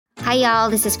Hi, y'all.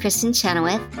 This is Kristen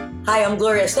Chenoweth. Hi, I'm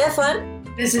Gloria Stefan.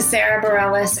 This is Sarah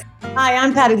Bareilles. Hi,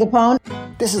 I'm Patty Lapone.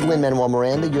 This is Lin-Manuel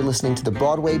Miranda. You're listening to the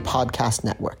Broadway Podcast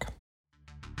Network.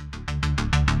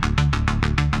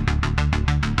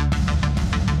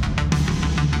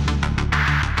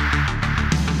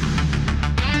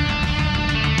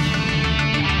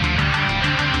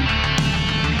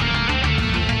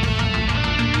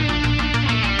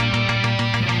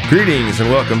 Greetings and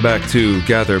welcome back to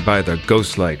Gather by the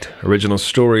Ghostlight, original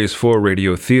stories for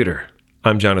radio theater.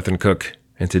 I'm Jonathan Cook,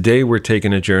 and today we're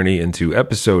taking a journey into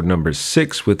episode number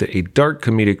 6 with a dark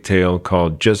comedic tale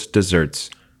called Just Desserts,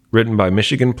 written by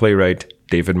Michigan playwright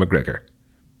David MacGregor.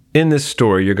 In this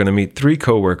story, you're going to meet 3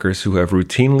 coworkers who have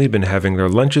routinely been having their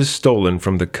lunches stolen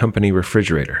from the company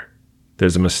refrigerator.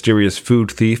 There's a mysterious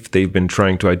food thief they've been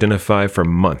trying to identify for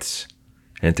months.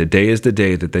 And today is the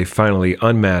day that they finally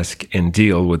unmask and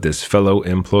deal with this fellow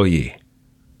employee.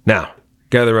 Now,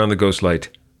 gather around the Ghostlight,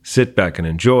 sit back and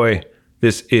enjoy.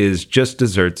 This is Just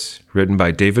Desserts, written by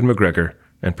David MacGregor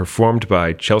and performed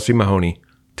by Chelsea Mahoney,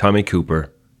 Tommy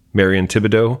Cooper, Marian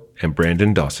Thibodeau, and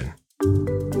Brandon Dawson.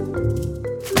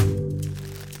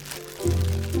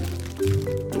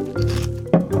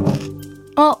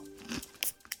 Well,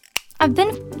 I've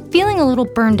been feeling a little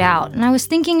burned out, and I was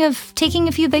thinking of taking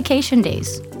a few vacation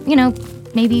days. You know,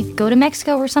 maybe go to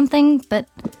Mexico or something, but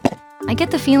I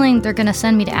get the feeling they're gonna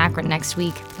send me to Akron next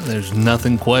week. There's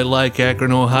nothing quite like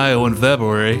Akron, Ohio in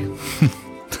February.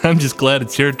 I'm just glad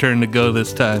it's your turn to go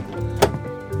this time.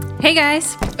 Hey,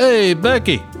 guys. Hey,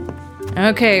 Becky.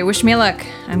 Okay, wish me luck.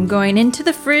 I'm going into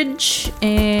the fridge,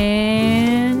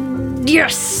 and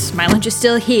yes, my lunch is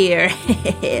still here.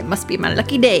 It must be my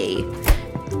lucky day.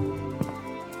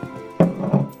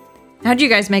 How'd you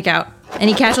guys make out?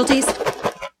 Any casualties?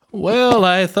 Well,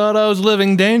 I thought I was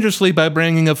living dangerously by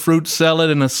bringing a fruit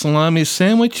salad and a salami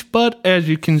sandwich, but as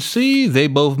you can see, they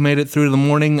both made it through the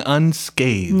morning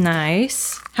unscathed.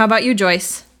 Nice. How about you,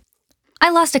 Joyce?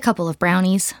 I lost a couple of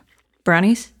brownies.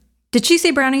 Brownies? Did she say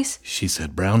brownies? She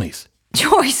said brownies.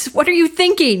 Joyce, what are you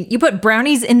thinking? You put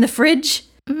brownies in the fridge?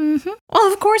 Mm-hmm.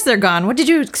 Well, of course they're gone. What did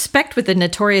you expect with the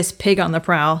notorious pig on the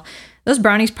prowl? Those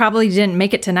brownies probably didn't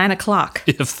make it to 9 o'clock.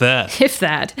 If that. If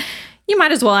that. You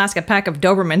might as well ask a pack of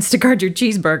Dobermans to guard your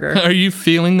cheeseburger. Are you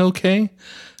feeling okay?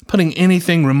 Putting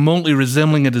anything remotely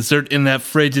resembling a dessert in that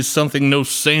fridge is something no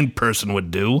sane person would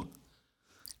do.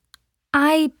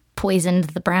 I poisoned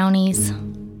the brownies.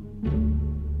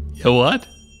 You what?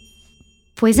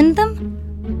 Poisoned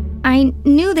them? I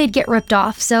knew they'd get ripped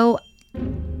off, so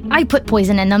I put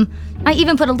poison in them. I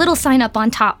even put a little sign up on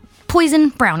top. Poison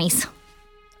brownies.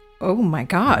 Oh my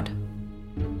God.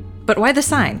 But why the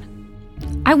sign?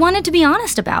 I wanted to be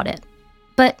honest about it,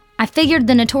 but I figured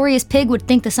the notorious pig would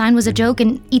think the sign was a joke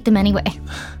and eat them anyway.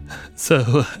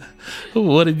 So,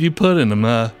 what did you put in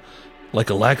them?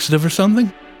 Like a laxative or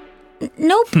something?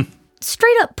 Nope.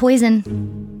 Straight up poison.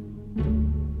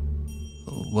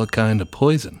 What kind of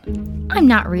poison? I'm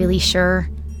not really sure.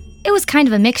 It was kind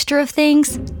of a mixture of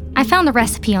things. I found the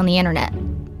recipe on the internet.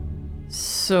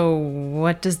 So,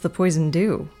 what does the poison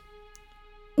do?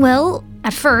 Well,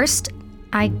 at first,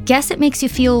 I guess it makes you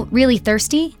feel really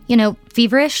thirsty,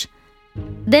 feverish.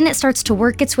 Then it starts to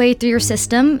work its way through your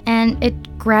system, and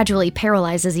it gradually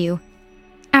paralyzes you.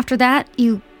 After that,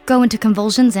 you go into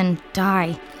convulsions and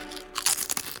die.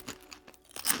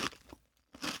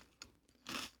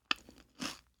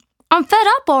 I'm fed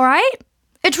up, all right?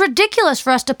 It's ridiculous for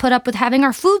us to put up with having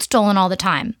our food stolen all the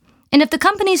time. And if the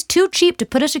company's too cheap to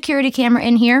put a security camera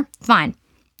in here, fine.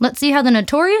 Let's see how the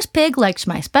notorious pig likes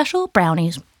my special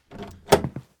brownies.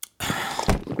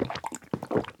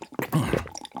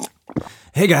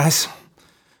 Hey guys.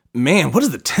 Man, what is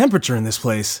the temperature in this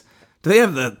place? Do they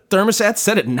have the thermostat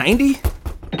set at 90?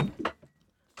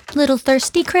 Little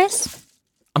thirsty, Chris?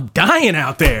 I'm dying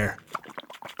out there.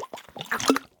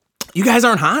 You guys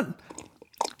aren't hot?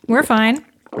 We're fine.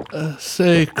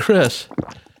 Say, Chris,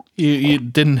 you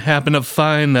didn't happen to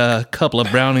find a couple of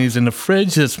brownies in the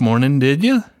fridge this morning, did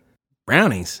you?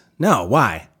 Brownies? No,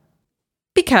 why?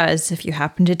 Because if you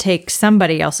happen to take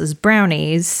somebody else's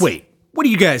brownies... Wait, what are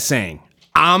you guys saying?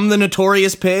 I'm the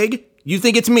notorious pig? You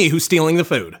think it's me who's stealing the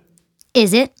food?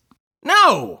 Is it?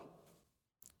 No!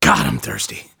 God, I'm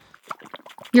thirsty.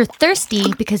 You're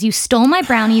thirsty because you stole my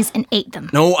brownies and ate them.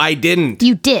 No, I didn't.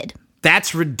 You did.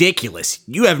 That's ridiculous.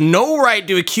 You have no right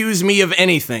to accuse me of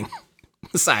anything.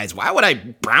 Besides, why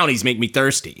would brownies make me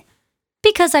thirsty?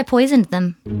 Because I poisoned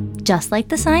them, just like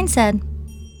the sign said.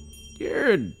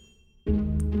 You're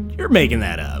making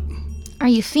that up. Are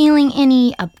you feeling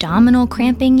any abdominal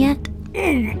cramping yet?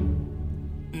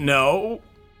 No.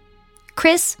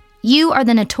 Chris, You are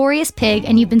the notorious pig,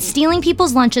 and you've been stealing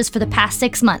people's lunches for the past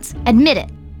 6 months. Admit it.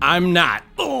 I'm not.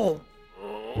 Oh.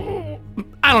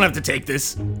 I don't have to take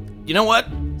this. You know what?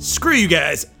 Screw you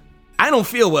guys. I don't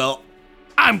feel well.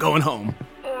 I'm going home.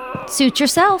 Suit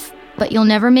yourself, but you'll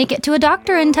never make it to a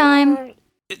doctor in time.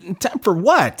 Time for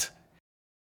what?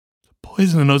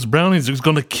 Poison in those brownies is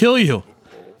going to kill you.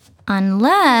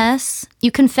 Unless you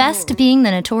confess to being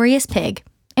the notorious pig,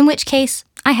 in which case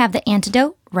I have the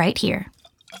antidote right here.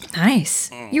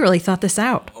 Nice. You really thought this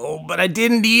out. Oh, but I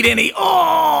didn't eat any.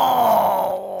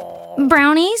 Oh!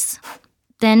 Brownies?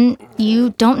 Then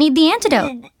you don't need the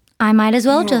antidote. I might as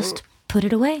well just put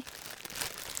it away.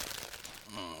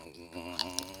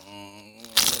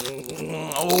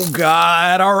 Oh,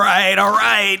 God. All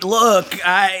right. Look,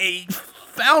 I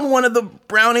found one of the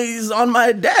brownies on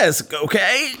my desk,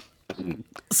 okay?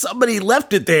 Somebody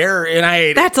left it there, and I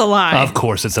ate it. That's a lie. Of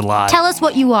course it's a lie. Tell us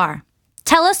what you are.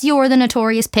 Tell us you're the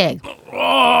notorious pig. Oh,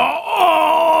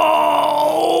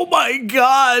 my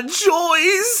God,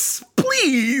 Joyce.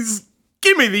 Please,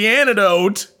 give me the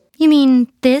antidote. You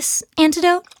mean this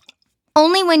antidote?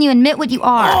 Only when you admit what you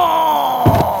are.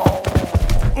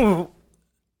 Oh,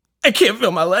 I can't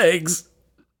feel my legs.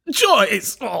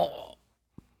 Joyce,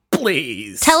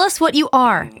 please. Tell us what you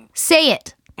are. Say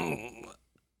it.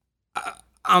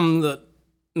 I'm the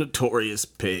notorious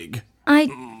pig. I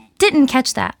didn't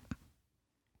catch that.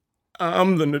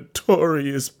 I'm the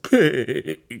notorious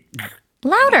pig.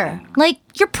 Louder, like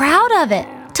you're proud of it.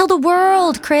 Tell the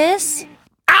world, Chris.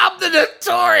 I'm the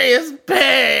notorious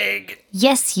pig.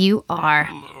 Yes, you are.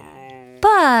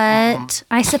 But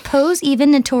I suppose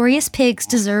even notorious pigs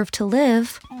deserve to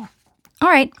live. All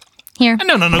right, here.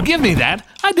 No, give me that.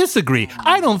 I disagree.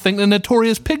 I don't think the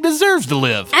notorious pig deserves to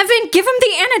live. Evan, give him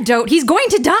the antidote. He's going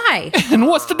to die. And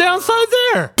what's the downside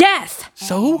there? Death.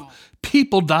 So?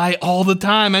 People die all the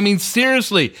time. I mean,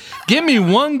 seriously, give me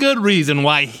one good reason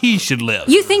why he should live.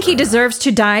 You think he deserves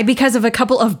to die because of a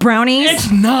couple of brownies?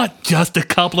 It's not just a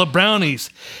couple of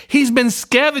brownies. He's been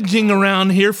scavenging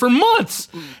around here for months.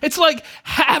 It's like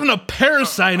having a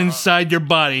parasite inside your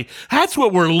body. That's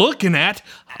what we're looking at.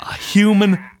 A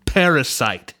human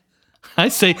parasite. I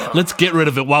say let's get rid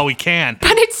of it while we can.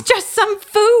 But it's just some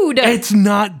food. It's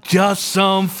not just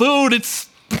some food.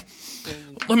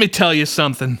 Let me tell you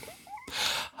something.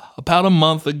 About a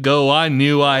month ago, I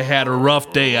knew I had a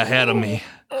rough day ahead of me.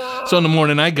 So in the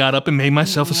morning, I got up and made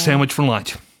myself a sandwich for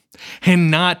lunch.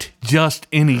 And not just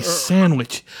any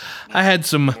sandwich. I had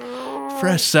some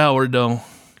fresh sourdough,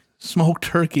 smoked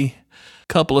turkey, a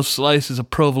couple of slices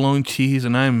of provolone cheese,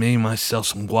 and I made myself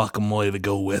some guacamole to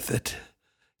go with it.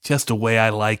 Just the way I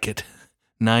like it.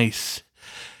 Nice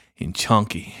and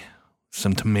chunky.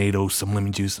 Some tomatoes, some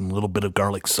lemon juice, and a little bit of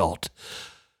garlic salt.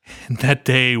 And that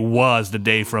day was the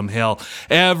day from hell.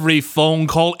 Every phone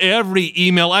call, every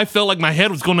email, I felt like my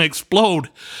head was going to explode.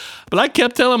 But I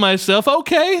kept telling myself,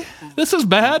 okay, this is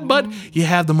bad, but you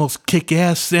have the most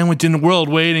kick-ass sandwich in the world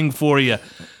waiting for you.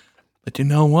 But you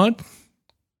know what?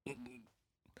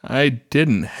 I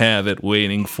didn't have it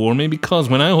waiting for me because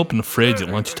when I opened the fridge at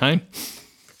lunchtime,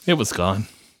 it was gone.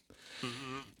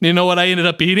 You know what I ended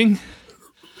up eating?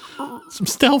 Some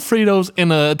Stell Fritos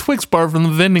and a Twix bar from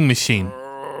the vending machine.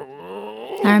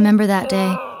 I remember that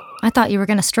day. I thought you were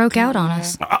going to stroke out on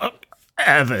us.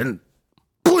 Evan,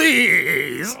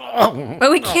 please. But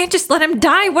we can't just let him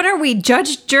die. What are we,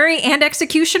 judge, jury, and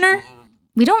executioner?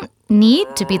 We don't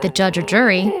need to be the judge or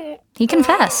jury. He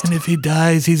confessed. And if he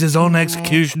dies, he's his own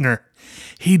executioner.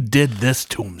 He did this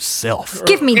to himself.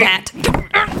 Give me that.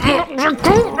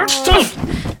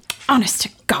 Honest to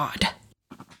God.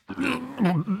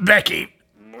 Becky,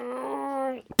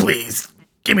 please,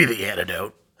 give me the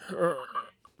antidote.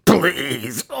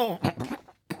 Please.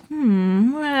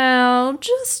 Well,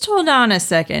 just hold on a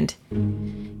second.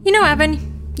 You know,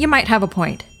 Evan, you might have a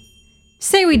point.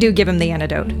 Say we do give him the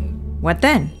antidote. What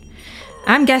then?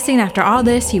 I'm guessing after all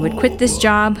this, he would quit this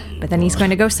job, but then he's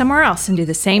going to go somewhere else and do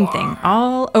the same thing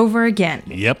all over again.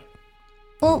 Yep.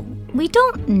 Well, we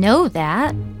don't know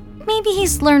that. Maybe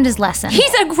he's learned his lesson.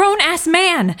 He's a grown-ass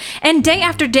man, and day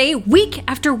after day, week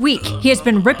after week, he has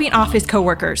been ripping off his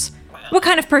coworkers. What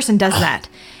kind of person does that?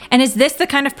 And is this the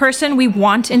kind of person we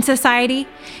want in society?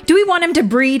 Do we want him to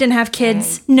breed and have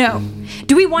kids? No.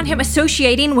 Do we want him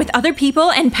associating with other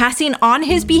people and passing on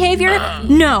his behavior?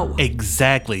 No.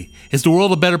 Exactly. Is the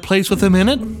world a better place with him in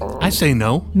it? I say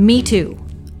no. Me too.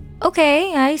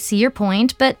 Okay, I see your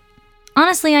point, but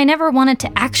honestly, I never wanted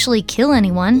to actually kill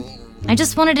anyone. I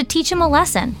just wanted to teach him a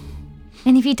lesson.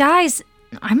 And if he dies,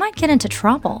 I might get into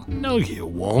trouble. No, you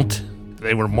won't.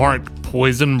 They were marked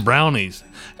poison brownies.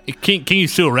 Can you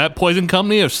sue a rat poison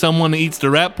company if someone eats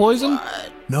the rat poison?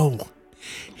 No.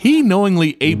 He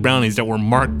knowingly ate brownies that were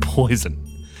marked poison.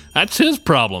 That's his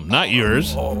problem, not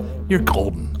yours. You're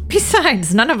golden.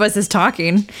 Besides, none of us is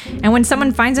talking. And when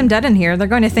someone finds him dead in here, they're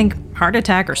going to think heart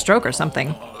attack or stroke or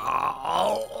something.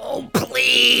 Oh,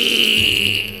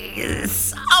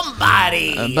 please,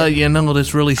 somebody. But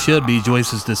this really should be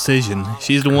Joyce's decision.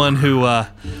 She's the one who,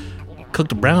 cooked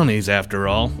the brownies after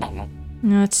all.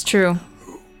 That's true.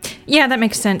 Yeah, that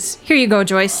makes sense. Here you go,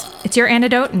 Joyce. It's your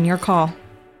antidote and your call.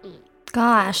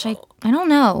 Gosh, I don't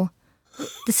know.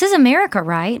 This is America,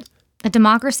 right? A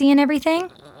democracy and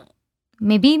everything?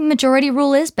 Maybe majority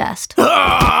rule is best.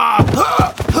 Huh.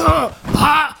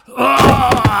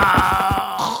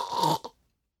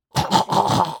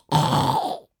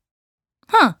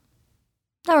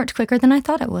 That worked quicker than I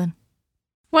thought it would.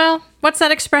 Well, what's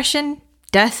that expression?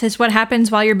 Death is what happens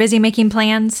while you're busy making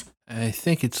plans? I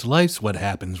think it's life's what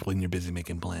happens when you're busy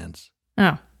making plans.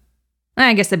 Oh.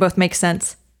 I guess they both make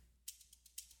sense.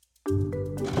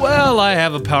 Well, I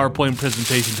have a PowerPoint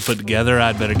presentation to put together.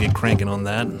 I'd better get cranking on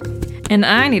that. And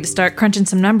I need to start crunching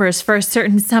some numbers for a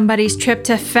certain somebody's trip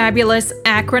to fabulous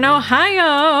Akron,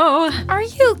 Ohio. Are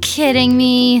you kidding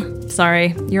me?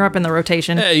 Sorry, you're up in the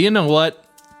rotation. Hey, you know what?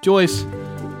 Joyce,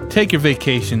 take your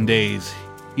vacation days.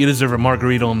 You deserve a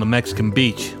margarita on the Mexican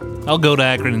beach. I'll go to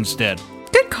Akron instead.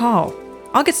 Good call.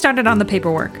 I'll get started on the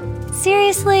paperwork.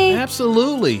 Seriously?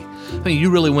 Absolutely. You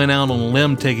really went out on a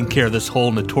limb taking care of this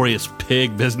whole notorious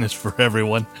pig business for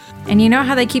everyone. And you know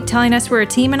how they keep telling us we're a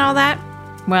team and all that?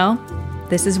 Well,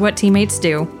 this is what teammates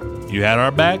do. You had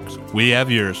our backs, we have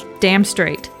yours. Damn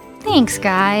straight. Thanks,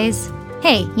 guys.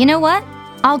 Hey, you know what?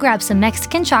 I'll grab some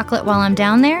Mexican chocolate while I'm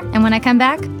down there, and when I come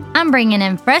back, I'm bringing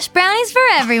in fresh brownies for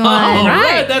everyone. All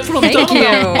right, that's what I'm talking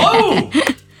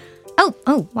about.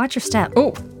 Oh, watch your step.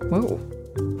 Oh, whoa.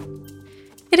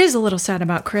 It is a little sad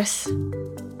about Chris.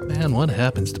 Man, what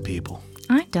happens to people?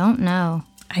 I don't know.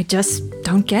 I just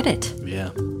don't get it.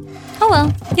 Yeah. Oh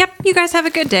well. Yep, you guys have a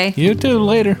good day. You too,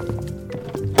 later.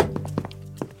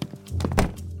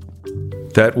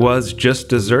 That was Just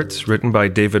Desserts, written by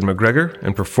David MacGregor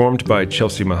and performed by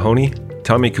Chelsea Mahoney,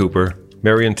 Tommy Cooper,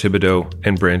 Marian Thibodeau,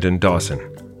 and Brandon Dawson.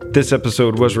 This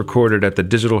episode was recorded at the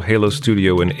Digital Halo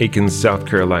Studio in Aikens, South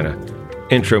Carolina.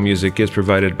 Intro music is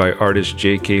provided by artist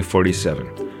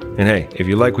JK47. And hey, if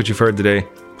you like what you've heard today,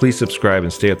 please subscribe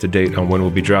and stay up to date on when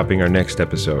we'll be dropping our next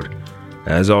episode.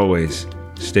 As always,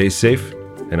 stay safe,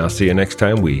 and I'll see you next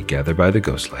time we gather by the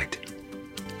Ghostlight.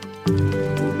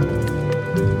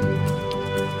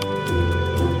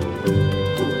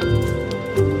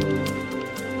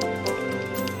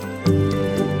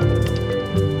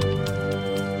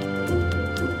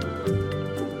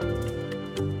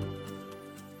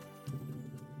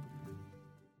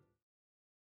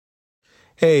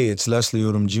 Hey, it's Leslie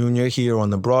Odom Jr. here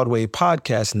on the Broadway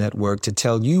Podcast Network to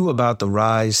tell you about the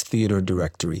Rise Theater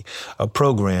Directory, a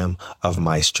program of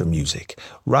Maestro Music.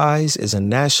 Rise is a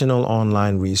national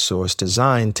online resource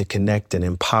designed to connect and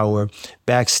empower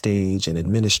backstage and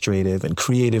administrative and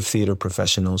creative theater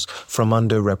professionals from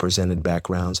underrepresented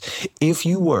backgrounds. If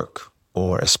you work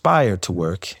or aspire to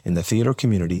work in the theater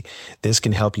community, this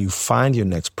can help you find your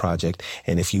next project.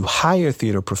 And if you hire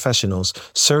theater professionals,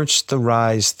 search the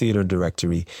Rise Theater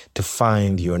Directory to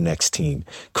find your next team.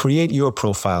 Create your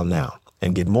profile now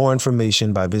and get more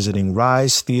information by visiting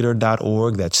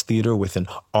risetheater.org. That's theater with an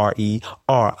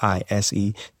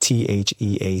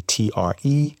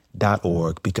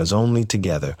RERISETHEATRE.org, because only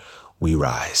together we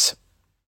rise.